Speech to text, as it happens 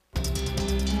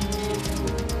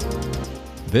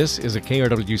This is a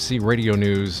KRWC Radio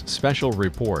News special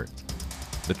report.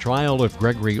 The trial of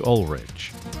Gregory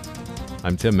Ulrich.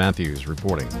 I'm Tim Matthews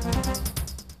reporting.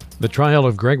 The trial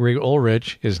of Gregory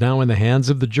Ulrich is now in the hands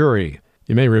of the jury.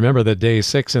 You may remember that Day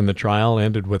 6 in the trial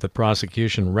ended with the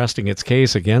prosecution resting its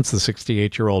case against the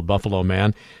 68-year-old Buffalo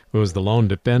man who was the lone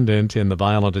defendant in the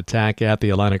violent attack at the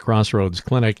Atlantic Crossroads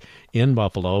Clinic in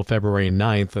Buffalo, February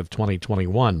 9th of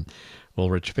 2021.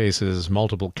 Ulrich faces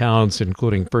multiple counts,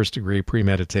 including first-degree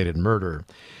premeditated murder.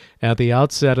 At the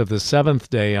outset of the seventh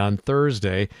day on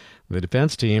Thursday, the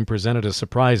defense team presented a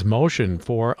surprise motion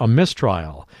for a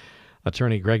mistrial.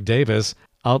 Attorney Greg Davis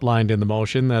outlined in the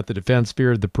motion that the defense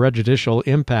feared the prejudicial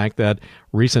impact that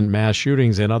recent mass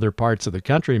shootings in other parts of the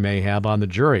country may have on the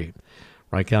jury.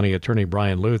 Wright County Attorney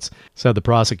Brian Lutz said the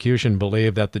prosecution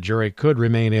believed that the jury could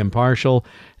remain impartial,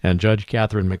 and Judge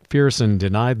Catherine McPherson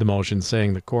denied the motion,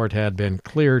 saying the court had been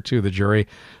clear to the jury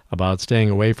about staying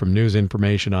away from news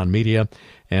information on media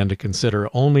and to consider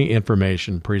only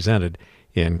information presented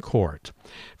in court.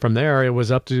 From there, it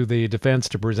was up to the defense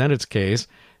to present its case,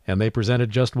 and they presented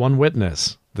just one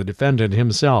witness, the defendant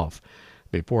himself.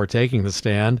 Before taking the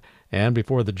stand, and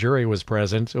before the jury was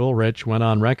present, Ulrich went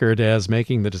on record as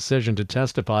making the decision to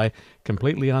testify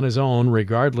completely on his own,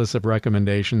 regardless of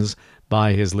recommendations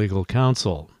by his legal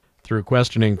counsel. Through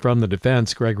questioning from the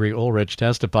defense, Gregory Ulrich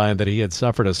testified that he had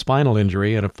suffered a spinal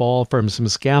injury in a fall from some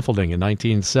scaffolding in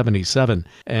 1977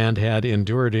 and had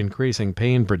endured increasing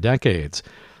pain for decades.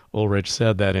 Ulrich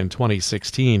said that in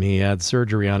 2016 he had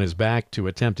surgery on his back to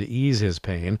attempt to ease his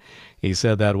pain. He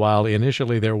said that while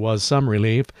initially there was some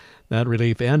relief, that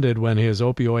relief ended when his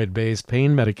opioid-based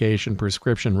pain medication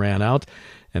prescription ran out,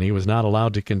 and he was not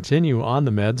allowed to continue on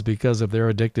the meds because of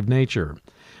their addictive nature.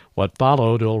 What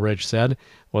followed, Ulrich said,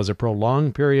 was a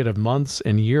prolonged period of months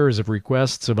and years of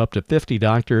requests of up to 50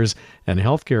 doctors and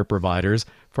healthcare providers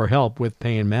for help with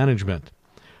pain management.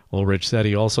 Ulrich said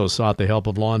he also sought the help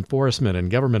of law enforcement and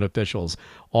government officials,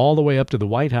 all the way up to the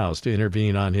White House, to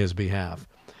intervene on his behalf.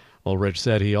 Ulrich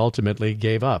said he ultimately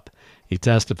gave up. He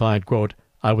testified, quote,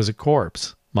 "I was a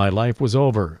corpse. My life was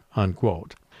over,"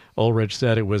 unquote. Ulrich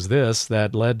said it was this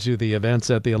that led to the events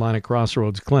at the Atlantic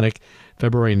Crossroads Clinic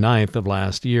February 9th of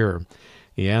last year.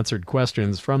 He answered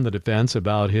questions from the defense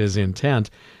about his intent,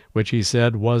 which he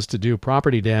said was to do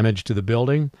property damage to the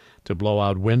building, to blow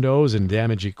out windows and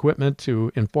damage equipment,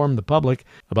 to inform the public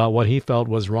about what he felt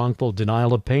was wrongful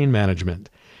denial of pain management.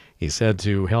 He said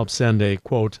to help send a,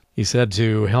 quote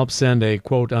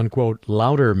unquote,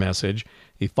 louder message.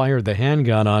 He fired the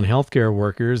handgun on healthcare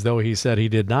workers, though he said he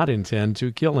did not intend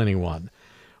to kill anyone.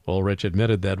 Ulrich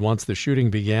admitted that once the shooting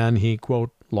began, he,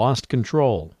 quote, lost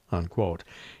control, unquote.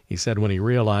 He said when he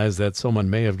realized that someone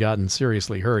may have gotten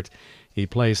seriously hurt, he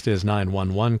placed his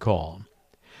 911 call.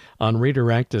 On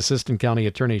redirect, Assistant County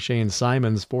Attorney Shane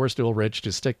Simons forced Ulrich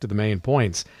to stick to the main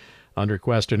points. Under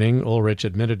questioning, Ulrich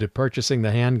admitted to purchasing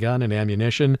the handgun and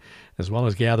ammunition, as well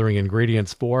as gathering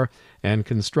ingredients for and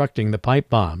constructing the pipe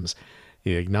bombs.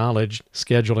 He acknowledged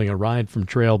scheduling a ride from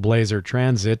Trailblazer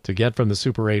Transit to get from the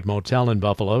Super 8 Motel in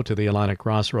Buffalo to the Atlantic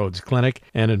Crossroads Clinic,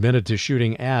 and admitted to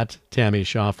shooting at Tammy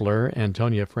Schaffler,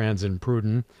 Antonia Franzen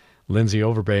Pruden, Lindsay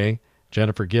Overbay,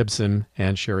 Jennifer Gibson,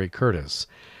 and Sherry Curtis.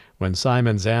 When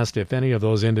Simons asked if any of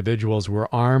those individuals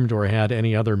were armed or had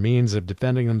any other means of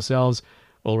defending themselves,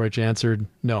 Ulrich answered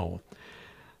no.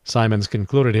 Simons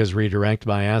concluded his redirect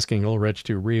by asking Ulrich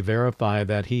to re-verify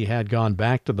that he had gone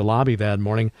back to the lobby that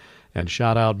morning and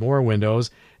shot out more windows,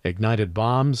 ignited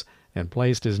bombs, and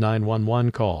placed his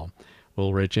 911 call.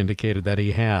 Ulrich indicated that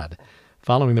he had.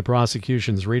 Following the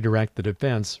prosecution's redirect, the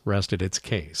defense rested its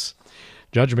case.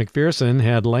 Judge McPherson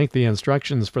had lengthy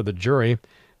instructions for the jury,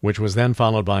 which was then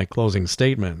followed by closing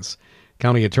statements.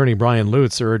 County Attorney Brian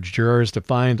Lutz urged jurors to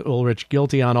find Ulrich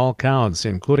guilty on all counts,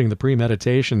 including the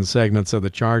premeditation segments of the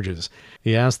charges.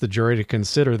 He asked the jury to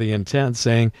consider the intent,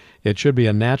 saying it should be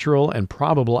a natural and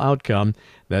probable outcome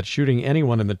that shooting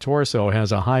anyone in the torso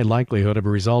has a high likelihood of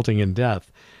resulting in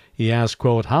death. He asked,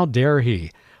 quote, "How dare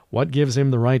he? What gives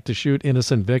him the right to shoot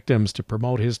innocent victims to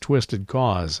promote his twisted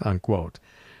cause?" unquote.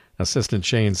 Assistant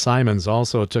Shane Simons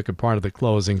also took a part of the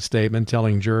closing statement,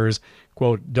 telling jurors,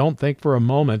 quote, "Don't think for a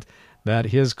moment that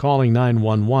his calling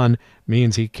 911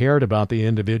 means he cared about the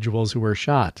individuals who were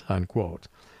shot," unquote.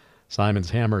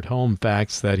 Simons hammered home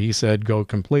facts that he said go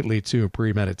completely to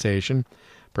premeditation,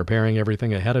 preparing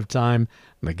everything ahead of time,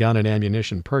 the gun and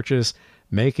ammunition purchase,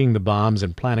 making the bombs,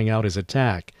 and planning out his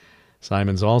attack.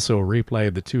 Simons also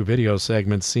replayed the two video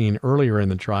segments seen earlier in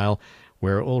the trial,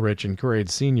 where Ulrich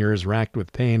encouraged seniors racked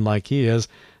with pain like he is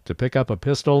to pick up a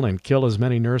pistol and kill as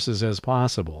many nurses as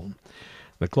possible.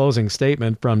 The closing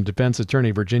statement from defense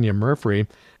attorney Virginia Murphy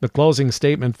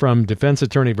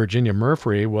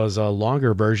was a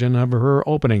longer version of her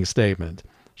opening statement.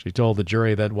 She told the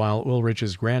jury that while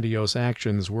Ulrich's grandiose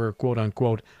actions were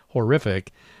quote-unquote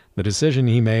horrific, the decision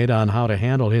he made on how to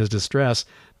handle his distress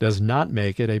does not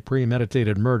make it a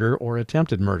premeditated murder or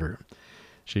attempted murder.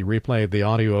 She replayed the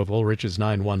audio of Ulrich's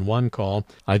 911 call,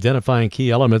 identifying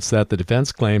key elements that the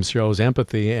defense claims shows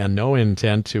empathy and no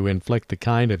intent to inflict the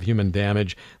kind of human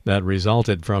damage that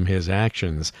resulted from his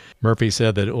actions. Murphy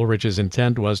said that Ulrich's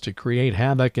intent was to create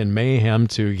havoc and mayhem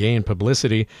to gain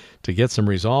publicity, to get some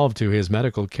resolve to his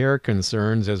medical care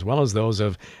concerns as well as those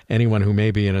of anyone who may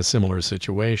be in a similar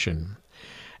situation.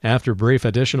 After brief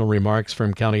additional remarks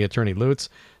from County Attorney Lutz,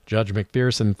 Judge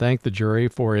McPherson thanked the jury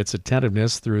for its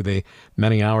attentiveness through the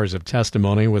many hours of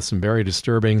testimony with some very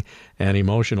disturbing and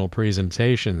emotional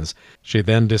presentations. She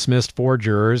then dismissed 4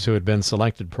 jurors who had been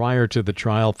selected prior to the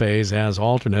trial phase as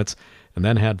alternates and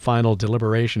then had final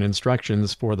deliberation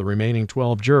instructions for the remaining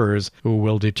 12 jurors who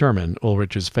will determine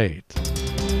Ulrich's fate.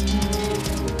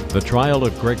 The trial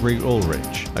of Gregory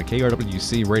Ulrich, a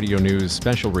KRWC Radio News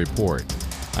special report.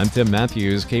 I'm Tim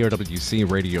Matthews, KRWC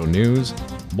Radio News.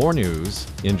 More news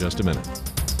in just a minute.